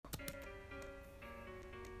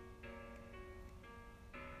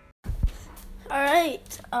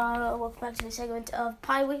Alright, welcome back to the segment of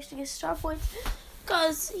Pie wasting his star points,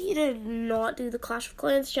 because he did not do the Clash of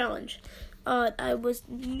Clans challenge. I was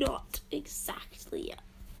not exactly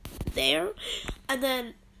there, and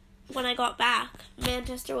then when I got back,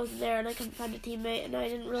 Manchester wasn't there, and I couldn't find a teammate, and I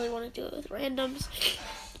didn't really want to do it with randoms.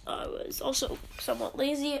 I was also somewhat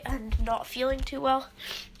lazy and not feeling too well.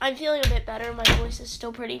 I'm feeling a bit better. My voice is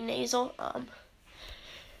still pretty nasal,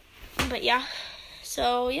 but yeah.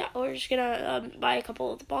 So, yeah, we're just going to buy a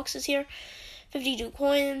couple of the boxes here. 52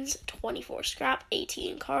 coins, 24 scrap,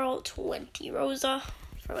 18 Carl, 20 Rosa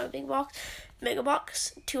for my big box. Mega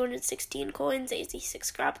box, 216 coins, 86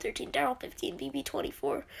 scrap, 13 Daryl, 15 BB,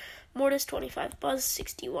 24 Mortis, 25 Buzz,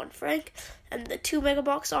 61 Frank. And the 2 mega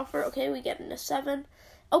box offer, okay, we get into 7.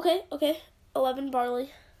 Okay, 11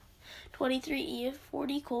 Barley, 23 Eve,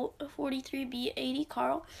 40 Colt, 43 B, 80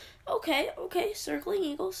 Carl. Okay, circling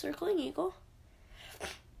eagle.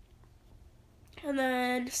 And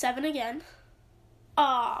then 7 again.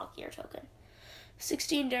 Gear token.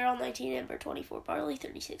 16 Daryl, 19 Amber, 24 Barley,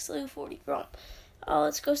 36 Lou, 40 Grom.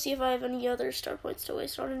 Let's go see if I have any other star points to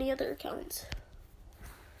waste on any other accounts.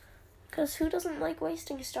 Because who doesn't like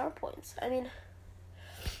wasting star points? I mean,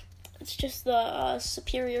 it's just the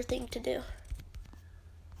superior thing to do.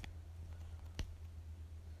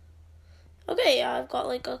 Okay, yeah, I've got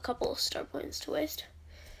like a couple of star points to waste.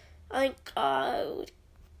 I think,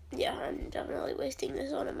 yeah, I'm definitely wasting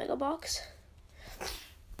this on a mega box.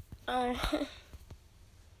 Alright,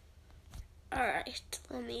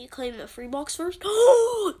 let me claim the free box first.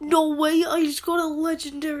 Oh, no way, I just got a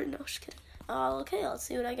legendary. No, just kidding. Okay, let's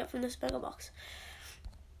see what I get from this mega box.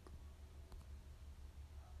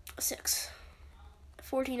 6.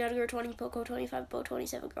 14 Edgar, 20 Poco, 25 Bo,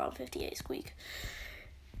 27 Grom, 58 Squeak.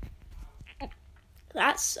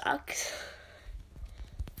 That sucks.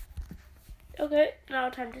 Okay, now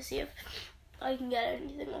time to see if I can get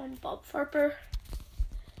anything on Bob Farper.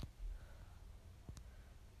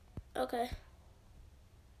 Okay.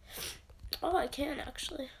 Oh, I can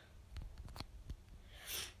actually.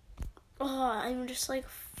 I'm just like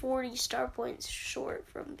 40 star points short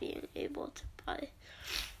from being able to buy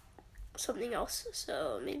something else.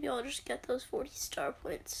 So maybe I'll just get those 40 star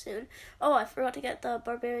points soon. Oh, I forgot to get the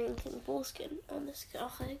Barbarian King Bull skin on this.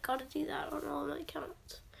 Oh, I gotta do that on all my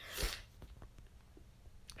accounts.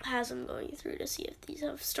 As I'm going through to see if these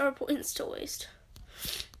have star points to waste.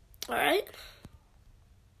 Alright.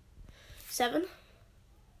 7.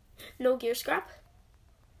 No gear scrap.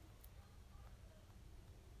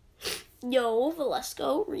 Yo,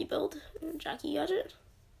 Valesco, rebuild. Jackie Gadget.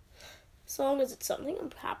 As long as it's something, I'm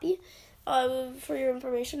happy. For your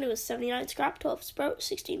information, it was 79 scrap, 12 Sprout,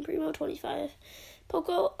 16 Primo, 25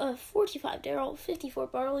 Poco, 45 Daryl, 54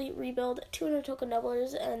 Barley, rebuild, 200 token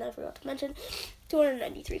doublers, and I forgot to mention,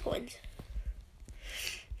 293 coins.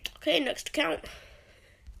 Okay, next account.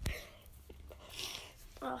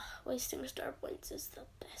 Wasting star points is the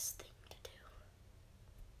best thing to do.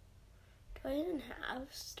 Do I even have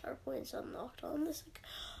star points unlocked on this?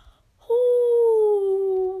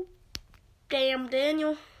 Oh, damn,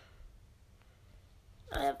 Daniel.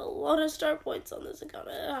 I have a lot of star points on this account.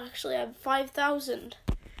 I actually have 5,000.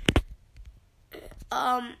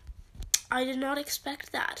 I did not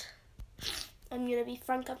expect that. I'm gonna be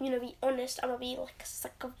frank, I'm gonna be honest, I'm gonna be like a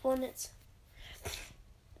sucker for it.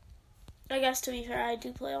 I guess to be fair, I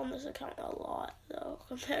do play on this account a lot, though,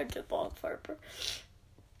 compared to Bob Farper.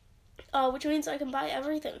 Which means I can buy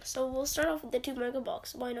everything. So we'll start off with the 2 mega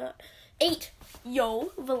box. Why not? 8.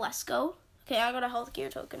 Yo, Valesco. Okay, I got a health gear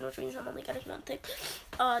token, which means I'm only getting one thing.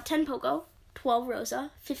 10 Poco, 12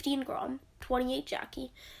 Rosa, 15 Grom, 28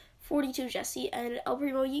 Jackie, 42 Jesse, and El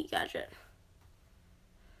Primo Yeet Gadget.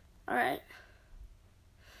 Alright.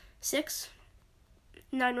 6.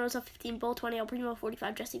 9 Rosa, 15 Bull, 20 El Primo,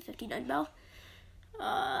 45 Jesse, 59 Bell.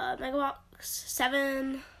 Mega box.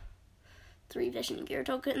 7. 3 Vision Gear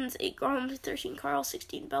tokens, 8 Grom, 13 Carl,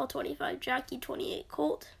 16 Bell, 25 Jackie, 28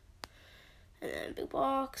 Colt. And then big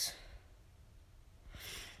box.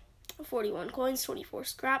 41 coins, 24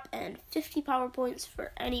 scrap, and 50 power points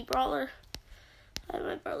for any brawler. I have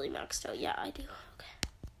my Barley maxed out. Yeah, I do.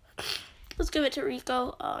 Okay. Let's give it to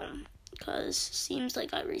Rico, because seems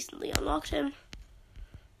like I recently unlocked him.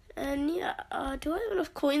 And yeah, do I have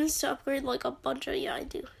enough coins to upgrade like a bunch of... Yeah, I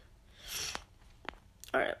do.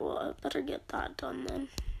 Alright, well, I better get that done then.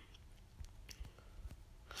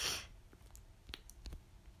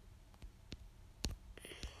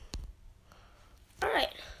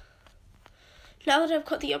 Alright. Now that I've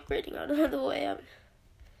got the upgrading out of the way, I'm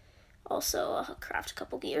also craft a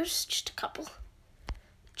couple gears. Just a couple.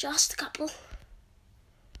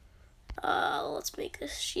 Let's make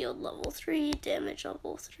this shield level 3, damage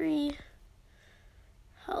level 3,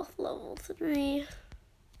 health level 3,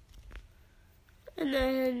 and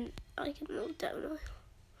then I can move down.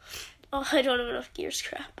 Oh, I don't have enough gear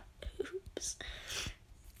scrap. Oops.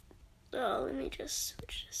 Let me just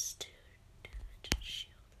switch this to damage and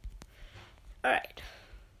shield. Alright.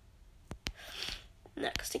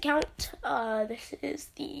 Next account. This is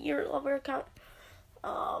the year lover account.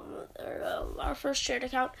 Our first shared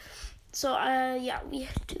account. So, yeah, we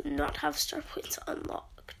do not have Starpoints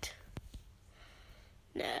unlocked.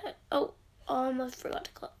 I forgot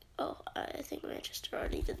to collect. Oh, I think Manchester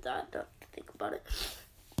already did that. Not to think about it.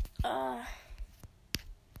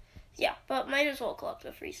 Yeah, but might as well collect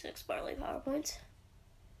the free 6 barley power points.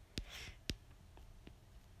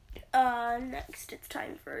 Next, it's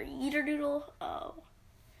time for Yeeter Doodle,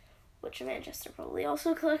 which Manchester probably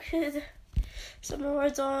also collected some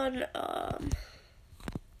rewards on.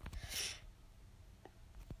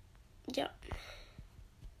 Yeah.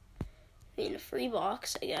 I mean, a free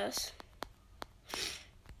box, I guess.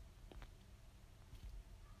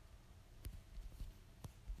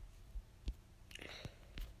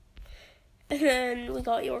 And then we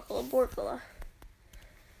got Yorkla Borkla.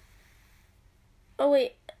 Oh,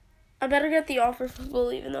 wait. I better get the offer for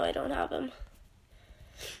Bull even though I don't have him.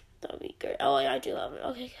 That would be great. Oh, yeah, I do have him.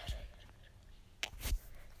 Okay, good.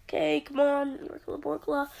 Okay, come on. Yorkla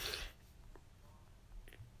Borkla.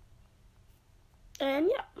 And,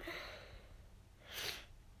 yeah.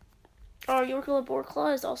 Our Yorkla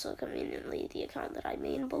Borkla is also conveniently the account that I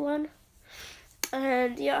main Bull on.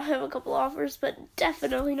 And yeah, I have a couple offers, but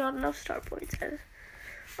definitely not enough star points.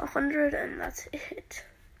 100, and that's it.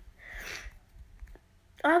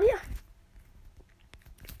 Yeah.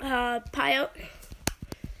 Pie out.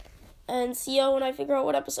 And see you when I figure out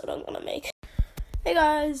what episode I'm gonna make. Hey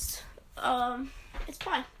guys. It's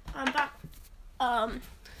Pie. I'm back.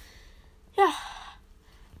 Yeah.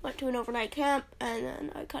 Went to an overnight camp, and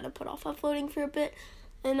then I kind of put off uploading for a bit.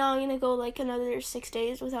 And now I'm going to go, like, another 6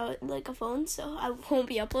 days without, like, a phone, so I won't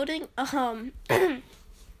be uploading. Kind of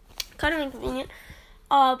inconvenient.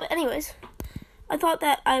 But anyways, I thought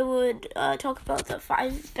that I would talk about the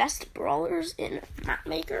 5 best brawlers in Map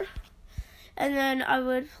Maker. And then I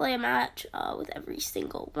would play a match with every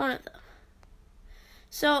single one of them.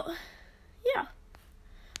 So, yeah.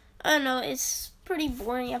 I don't know, it's a pretty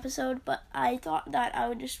boring episode, but I thought that I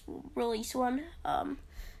would just release one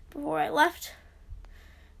before I left.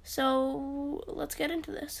 So, let's get into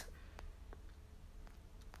this.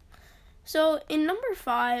 So, in number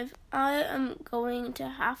 5, I am going to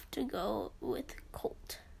have to go with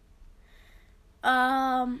Colt.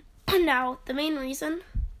 Now, the main reason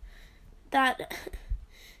that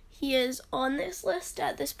he is on this list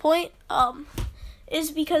at this point, is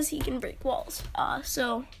because he can break walls.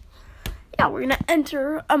 So, yeah, we're going to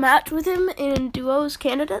enter a match with him in duos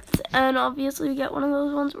candidates, and obviously we get one of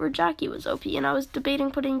those ones where Jackie was OP, and I was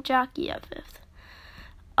debating putting Jackie at 5th.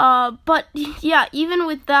 But, yeah, even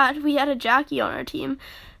with that, we had a Jackie on our team,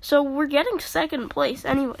 so we're getting 2nd place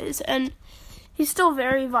anyways, and he's still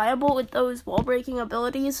very viable with those wall-breaking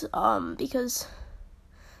abilities, because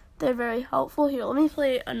they're very helpful. Here, let me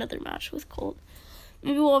play another match with Colt.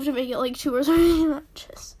 Maybe we'll have to make it like 2 or 3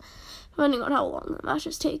 matches, depending on how long the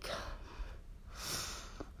matches take.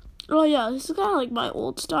 Oh yeah, this is kind of like my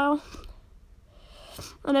old style.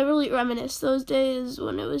 And I really reminisce those days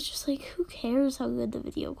when it was just like, who cares how good the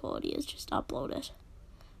video quality is? Just upload it.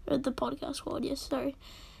 Or the podcast quality is, sorry.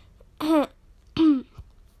 But,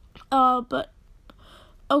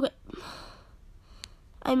 okay.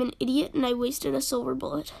 I'm an idiot and I wasted a silver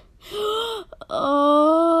bullet.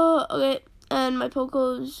 Okay. And my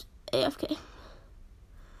Poco's AFK.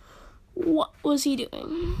 What was he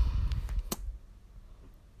doing?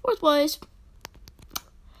 4th place.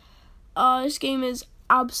 This game is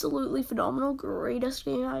absolutely phenomenal. Greatest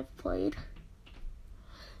game I've played.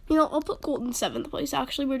 You know, I'll put Colt in 7th place.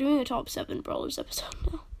 Actually, we're doing a top 7 brawlers episode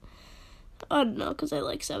now. I don't know, because I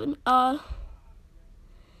like 7.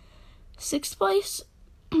 6th place.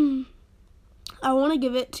 I want to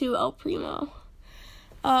give it to El Primo.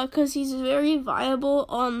 Because he's very viable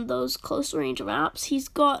on those close range maps. He's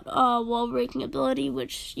got wall breaking ability,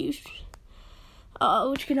 which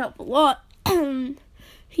can help a lot.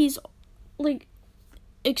 He's like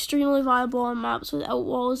extremely viable on maps without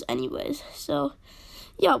walls anyways. So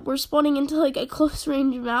yeah, we're spawning into like a close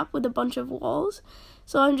range map with a bunch of walls.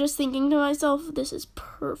 So I'm just thinking to myself, this is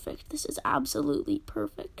perfect. This is absolutely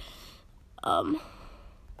perfect. And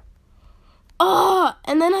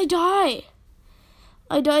then I die.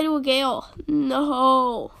 I die to a gale.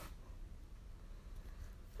 No.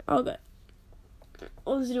 Okay.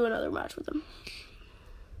 let's do another match with him.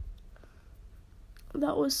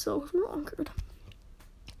 That was so awkward.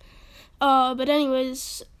 But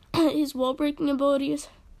anyways, his wall breaking abilities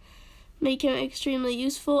make him extremely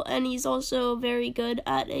useful, and he's also very good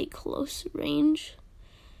at a close range.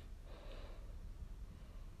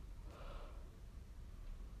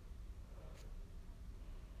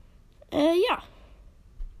 Yeah.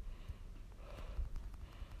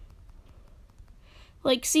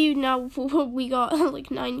 Like, see, now we got, like,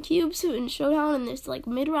 9 cubes in Showdown in this, like,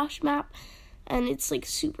 mid-rush map, and it's, like,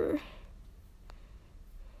 super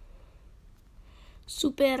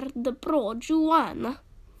the pro Juan.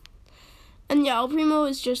 And yeah, El Primo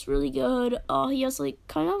is just really good. He has, like,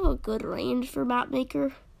 kind of a good range for Map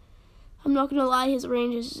Maker. I'm not gonna lie, his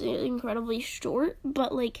range is incredibly short,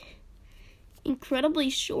 but, like, incredibly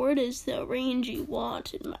short is the range you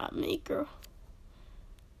want in Map Maker.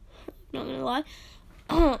 Not gonna lie.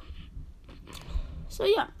 So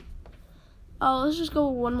yeah, let's just go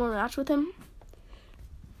one more match with him.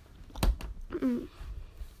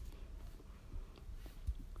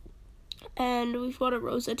 And we've got a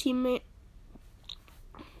Rosa teammate.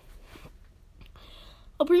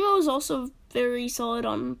 El Primo is also very solid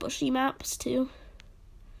on bushy maps too.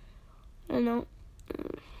 I know.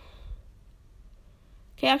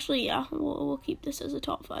 Okay, actually, yeah, we'll keep this as a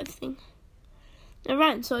top 5 thing. Never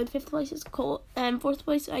mind, so in 5th place is Colt, and 4th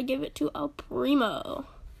place I give it to El Primo.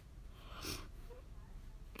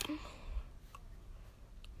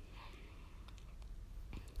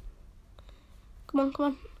 Come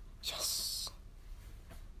on. Yes.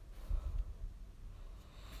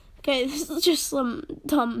 Okay, this is just some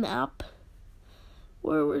dumb map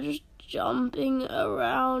where we're just jumping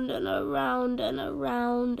around and around and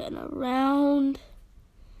around and around.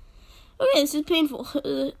 Okay, this is painful.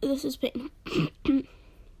 This is pain.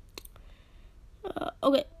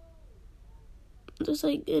 Okay. Just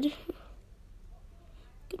like good.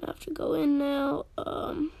 Gonna have to go in now.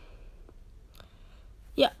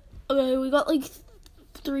 Yeah. Okay, we got like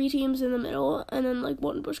 3 teams in the middle, and then like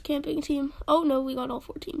 1 bush camping team. Oh no, we got all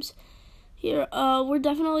 4 teams here. We're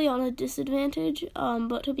definitely on a disadvantage.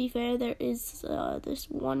 But to be fair, there is this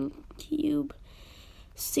 1 cube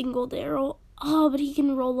single Daryl. Oh, but he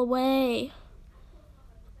can roll away.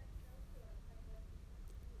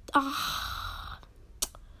 4th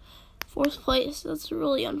place. That's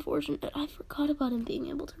really unfortunate. I forgot about him being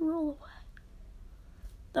able to roll away.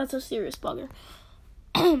 That's a serious bugger.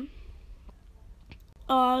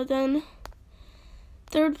 Then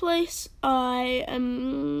 3rd place, I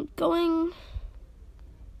am going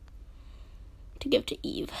to give to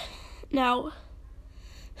Eve. Now,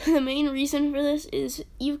 the main reason for this is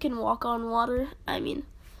Eve can walk on water. I mean,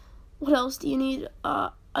 what else do you need? I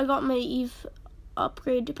got my Eve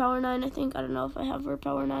upgrade to power 9, I think. I don't know if I have her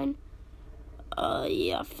power 9.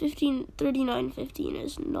 Yeah, 3915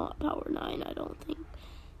 is not power 9, I don't think.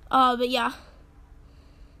 But yeah.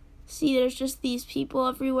 See, there's just these people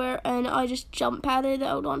everywhere, and I just jump padded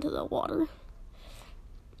out onto the water,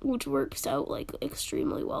 which works out, like,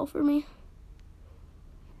 extremely well for me.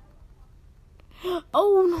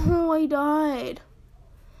 Oh no, I died.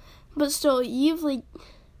 But still, you've like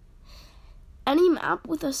any map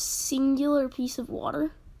with a singular piece of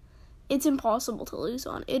water, it's impossible to lose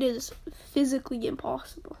on. It is physically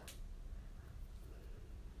impossible.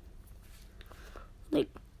 Like,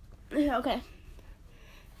 yeah, okay.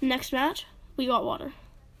 Next match, we got water.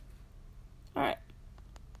 Alright.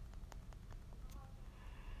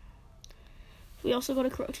 We also got a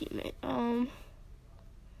crow teammate.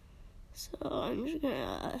 So I'm just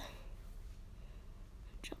gonna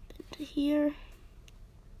jump into here.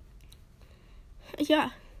 Yeah.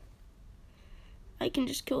 I can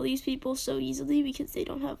just kill these people so easily because they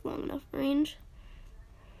don't have long enough range.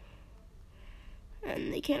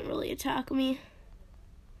 And they can't really attack me.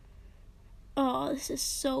 Oh, this is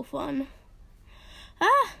so fun.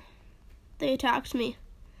 Ah! They attacked me.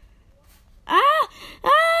 Ah!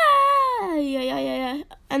 Ah! Yeah.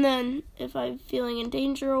 And then, if I'm feeling in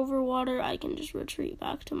danger over water, I can just retreat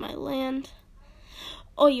back to my land.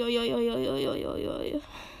 Oh, yo.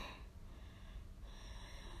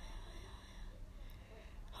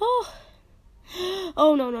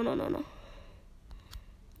 Oh, no.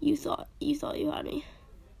 You thought you had me.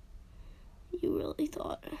 You really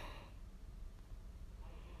thought.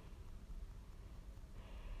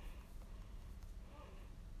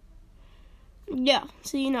 Yeah,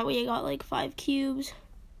 so now we got like 5 cubes.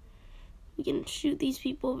 We can shoot these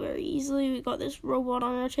people very easily. We got this robot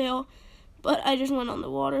on our tail, but I just went on the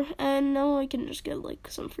water, and now I can just get like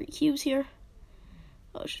some free cubes here.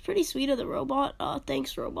 Oh, she's pretty sweet of the robot.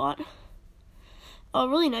 Thanks, robot.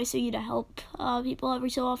 really nice of you to help people every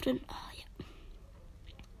so often. Yeah.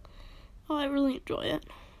 I really enjoy it.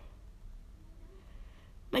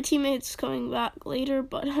 My teammate's coming back later,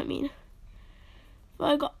 but I mean, if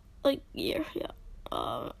I got yeah,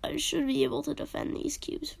 I should be able to defend these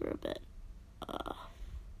cubes for a bit.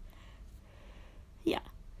 Yeah,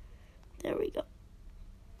 there we go.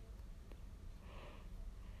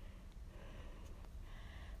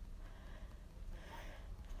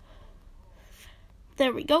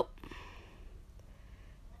 There we go.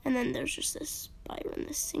 And then there's just this Byron,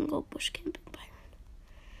 this single bush camping Byron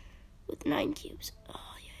with 9 cubes.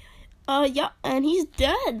 Yeah, and he's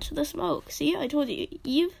dead to the smoke. See, I told you,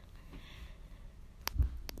 Eve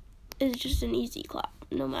is just an easy clap,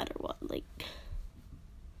 no matter what. Like,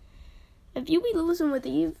 if you be losing with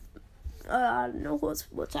Eve, I don't know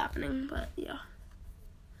what's happening, but yeah.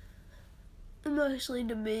 I'm actually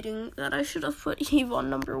debating that I should have put Eve on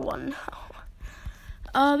number 1 now.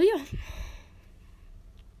 But yeah.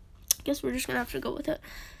 I guess we're just gonna have to go with it.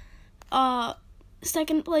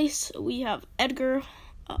 Second place, we have Edgar.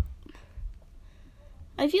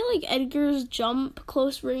 I feel like Edgar's jump,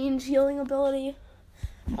 close range, healing ability,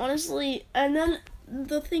 honestly, and then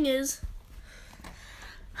the thing is,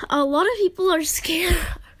 a lot of people are scared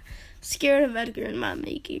of Edgar in Map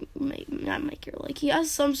Maker. Like, he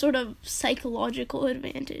has some sort of psychological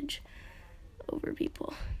advantage over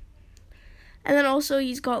people. And then also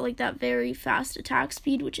he's got like that very fast attack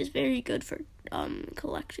speed, which is very good for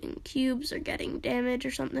collecting cubes or getting damage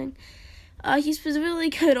or something. He's specifically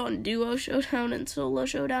good on duo showdown and solo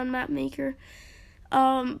showdown Map Maker.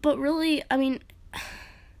 But really, I mean,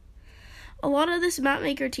 a lot of this Map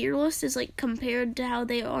Maker tier list is like compared to how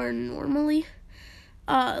they are normally.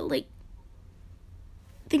 Like,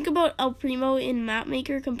 think about El Primo in Map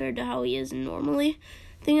Maker compared to how he is normally.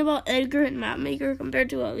 Think about Edgar in Map Maker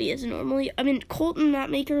compared to how he is normally. I mean, Colt in Map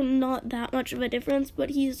Maker, not that much of a difference,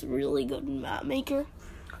 but he's really good in Map Maker.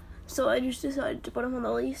 So I just decided to put him on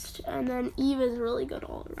the list. And then Eve is really good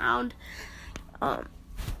all around. And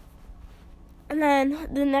then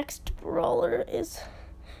the next brawler is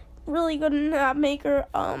really good in Map Maker.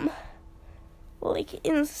 Like,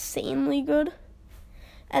 insanely good.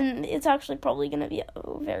 And it's actually probably going to be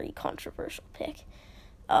a very controversial pick.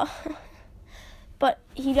 But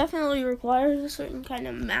he definitely requires a certain kind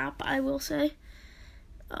of map, I will say,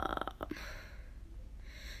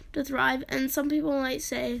 to thrive. And some people might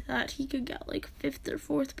say that he could get like 5th or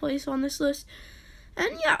 4th place on this list.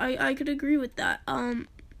 And yeah, I could agree with that.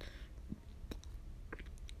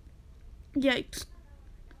 Yikes.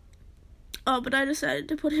 But I decided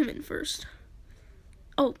to put him in first.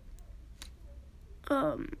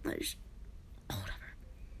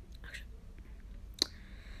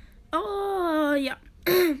 Yeah.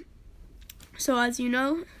 So as you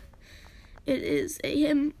know, it is a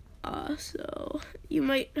him. So you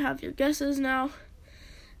might have your guesses now,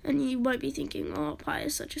 and you might be thinking, "Oh, Pi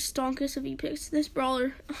is such a stonkus if he picks this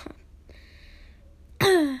brawler."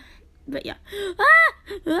 But yeah.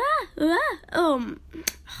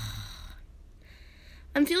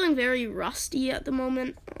 I'm feeling very rusty at the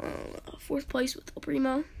moment. 4th place with El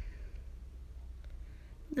Primo.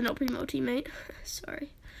 The El Primo teammate.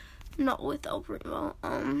 Sorry. Not with El Primo.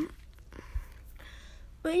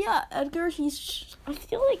 But yeah, Edgar, I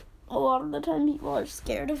feel like a lot of the time people are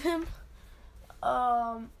scared of him.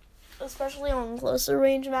 Especially on closer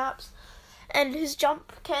range maps. And his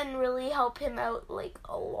jump can really help him out, like,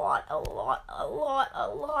 a lot.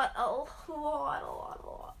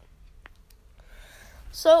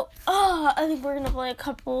 So, I think we're gonna play a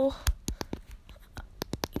couple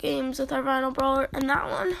games with our final brawler, and that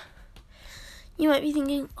one, you might be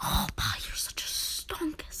thinking, "Oh, Pa, you're such a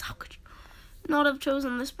stonkus. How could you not have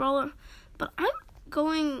chosen this brawler?" But I'm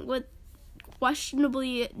going with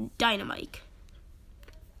questionably Dynamite.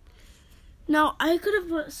 Now, I could have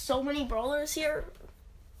put so many brawlers here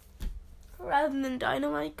rather than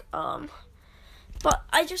Dynamite, but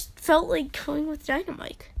I just felt like going with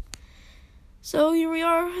Dynamite. So here we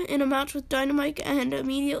are in a match with Dynamite, and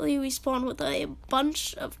immediately we spawn with a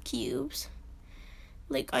bunch of cubes.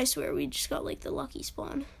 Like, I swear, we just got, like, the lucky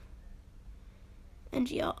spawn.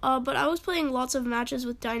 And yeah, but I was playing lots of matches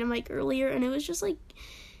with Dynamite earlier, and it was just, like,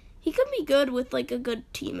 he could be good with, like, a good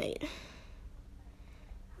teammate.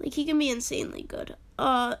 Like, he can be insanely good.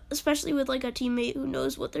 Especially with, like, a teammate who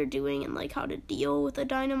knows what they're doing and, like, how to deal with a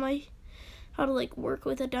Dynamite. How to, like, work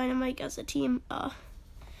with a Dynamite as a team.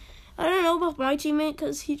 I don't know about my teammate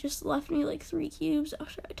because he just left me, like, 3 cubes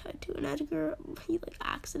after I tied to an Edgar. He, like,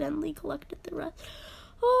 accidentally collected the rest.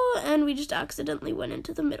 And we just accidentally went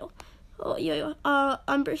into the middle.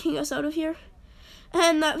 I'm breaking us out of here.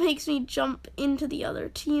 And that makes me jump into the other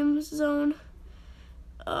team's zone.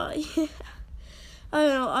 Yeah. I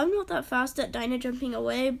don't know, I'm not that fast at dyna jumping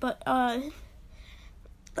away, but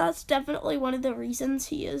that's definitely one of the reasons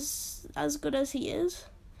he is as good as he is.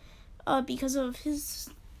 Because of his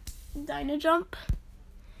dyna jump.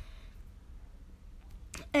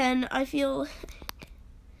 And I feel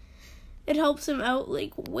it helps him out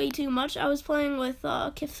like way too much. I was playing with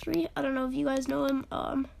Kif3. I don't know if you guys know him.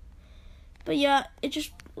 But yeah, it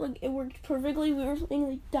just like it worked perfectly. We were playing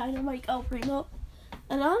like Dynamite El Primo,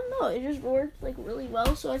 and I don't know, it just worked like really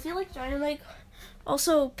well. So I feel like Dynamite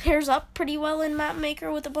also pairs up pretty well in Map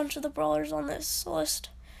Maker with a bunch of the brawlers on this list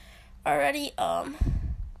already.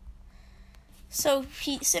 So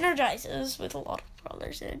he synergizes with a lot of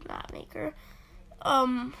brawlers in Map Maker.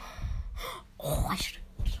 I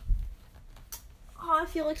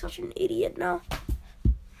feel like such an idiot now.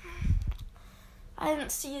 I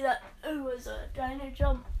didn't see that it was a dyna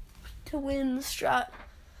jump to win the strat.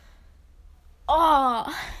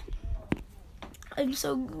 I'm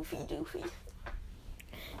so goofy doofy.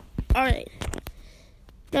 Alright.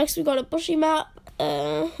 Next we got a bushy map.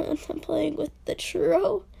 I'm playing with the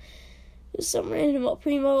Churro. There's some random El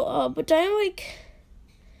Primo. But Dynamite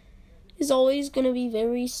is always going to be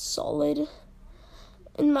very solid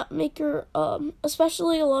in Map Maker.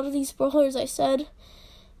 Especially a lot of these brawlers I said.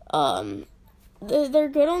 They're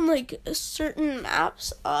good on like certain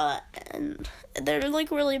maps, and they're like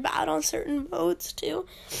really bad on certain modes too.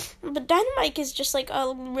 But Dynamite is just like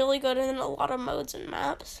really good in a lot of modes and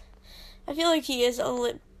maps. I feel like he is a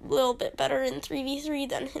little bit better in 3v3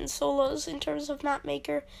 than in solos in terms of Map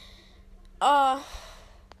Maker. Okay.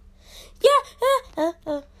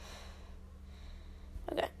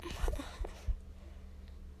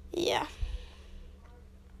 Yeah.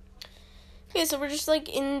 Okay, so we're just, like,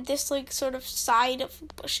 in this, like, sort of side of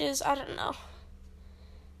bushes. I don't know.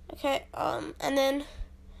 Okay, and then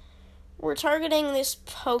we're targeting this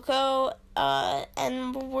Poco,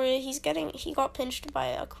 and he got pinched by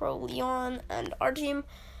a Crow Leon and our team.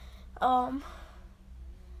 And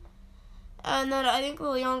then I think the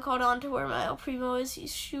Leon caught on to where my El Primo is.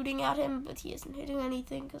 He's shooting at him, but he isn't hitting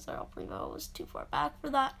anything because our El Primo was too far back for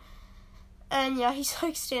that. And yeah, he's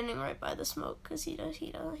like standing right by the smoke because he don't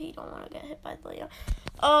want to get hit by the Leon.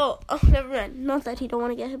 Oh, never mind. Not that he don't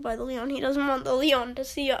want to get hit by the Leon. He doesn't want the Leon to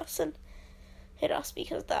see us and hit us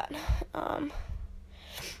because of that.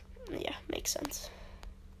 Yeah, makes sense.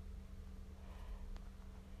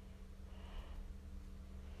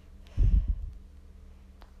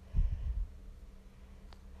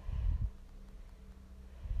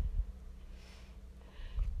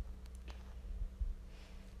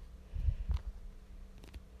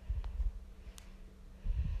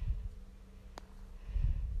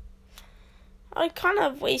 I kind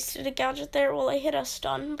of wasted a gadget there while I hit a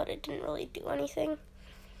stun, but it didn't really do anything.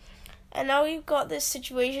 And now we've got this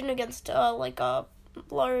situation against like a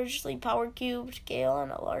largely power cubed Gale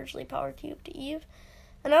and a largely power cubed Eve.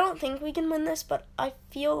 And I don't think we can win this, but I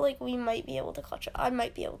feel like we might be able to clutch up. I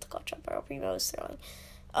might be able to clutch up our Primo's throwing.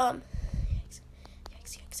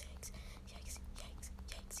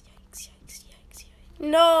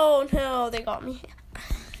 No, they got me.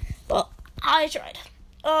 Well, I tried.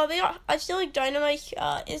 But yeah, I feel like Dynamite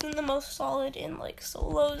isn't the most solid in like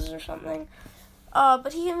solos or something.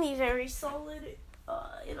 But he can be very solid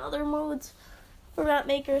in other modes for Map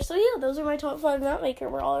Maker. So yeah, those are my top 5 Map Maker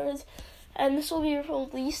brawlers. And this will be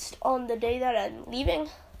released on the day that I'm leaving.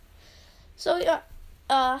 So yeah,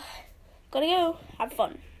 gotta go. Have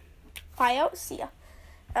fun. Bye out. See ya.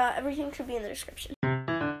 Everything should be in the description.